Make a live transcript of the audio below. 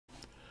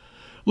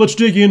Let's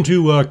dig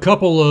into a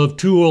couple of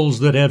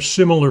tools that have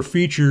similar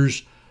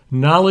features: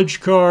 knowledge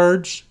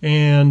cards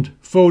and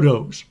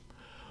photos.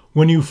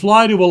 When you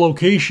fly to a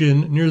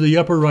location, near the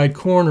upper right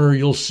corner,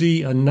 you'll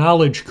see a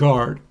knowledge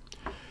card.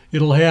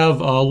 It'll have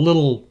a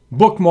little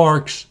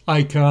bookmarks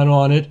icon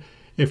on it.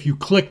 If you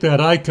click that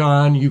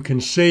icon, you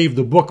can save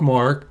the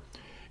bookmark.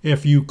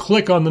 If you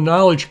click on the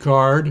knowledge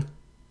card,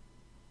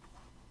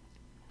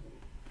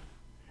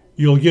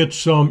 you'll get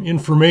some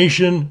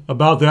information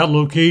about that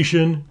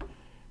location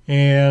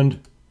and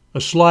a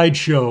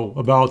slideshow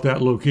about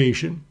that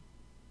location.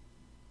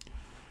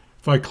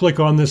 If I click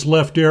on this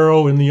left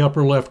arrow in the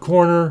upper left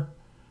corner,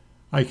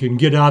 I can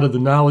get out of the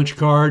knowledge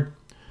card.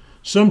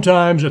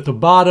 Sometimes at the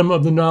bottom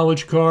of the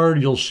knowledge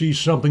card, you'll see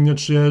something that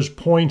says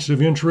points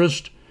of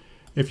interest.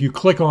 If you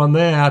click on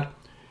that,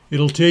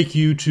 it'll take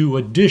you to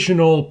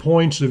additional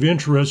points of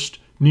interest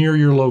near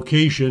your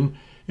location.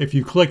 If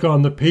you click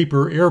on the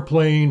paper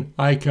airplane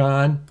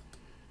icon,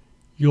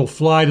 you'll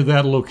fly to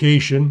that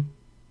location.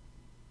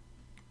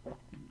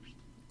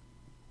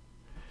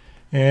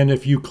 And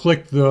if you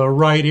click the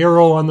right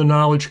arrow on the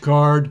knowledge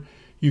card,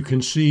 you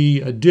can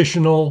see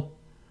additional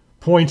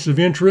points of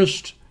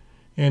interest.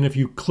 And if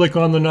you click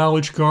on the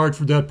knowledge card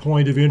for that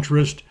point of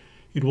interest,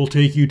 it will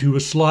take you to a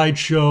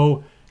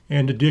slideshow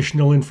and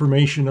additional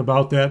information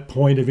about that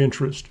point of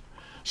interest.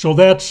 So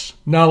that's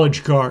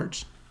knowledge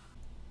cards.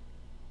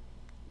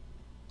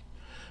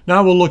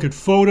 Now we'll look at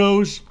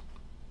photos.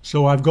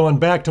 So I've gone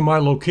back to my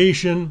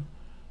location.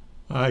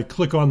 I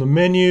click on the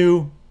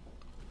menu.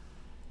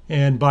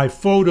 And by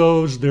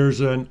photos,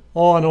 there's an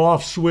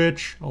on-off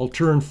switch. I'll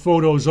turn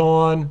photos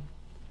on.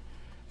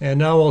 And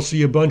now I'll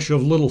see a bunch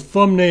of little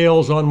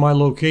thumbnails on my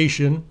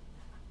location.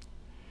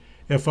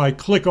 If I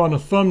click on a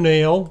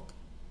thumbnail,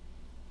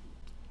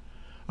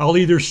 I'll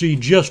either see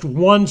just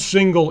one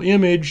single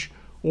image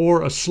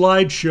or a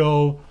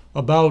slideshow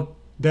about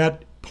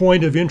that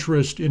point of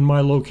interest in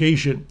my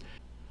location.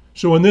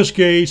 So in this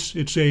case,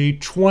 it's a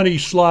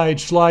 20-slide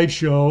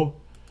slideshow,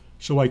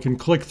 so I can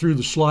click through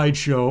the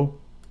slideshow.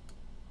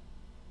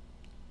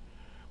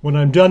 When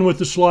I'm done with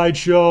the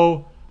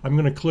slideshow, I'm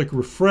going to click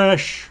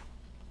refresh,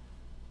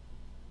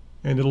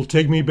 and it'll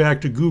take me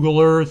back to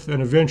Google Earth,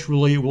 and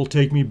eventually it will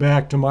take me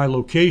back to my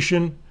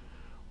location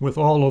with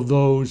all of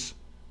those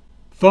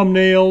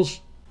thumbnails,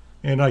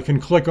 and I can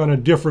click on a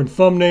different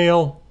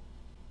thumbnail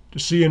to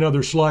see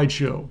another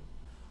slideshow.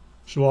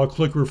 So I'll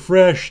click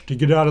refresh to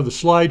get out of the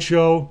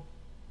slideshow.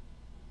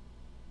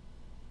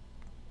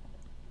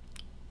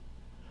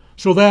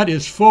 So that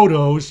is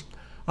photos.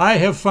 I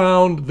have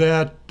found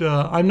that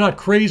I'm not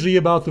crazy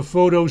about the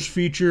photos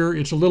feature.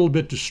 It's a little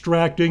bit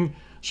distracting.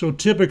 So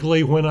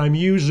typically when I'm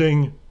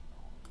using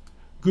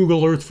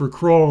Google Earth for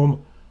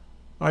Chrome,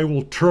 I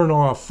will turn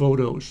off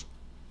photos.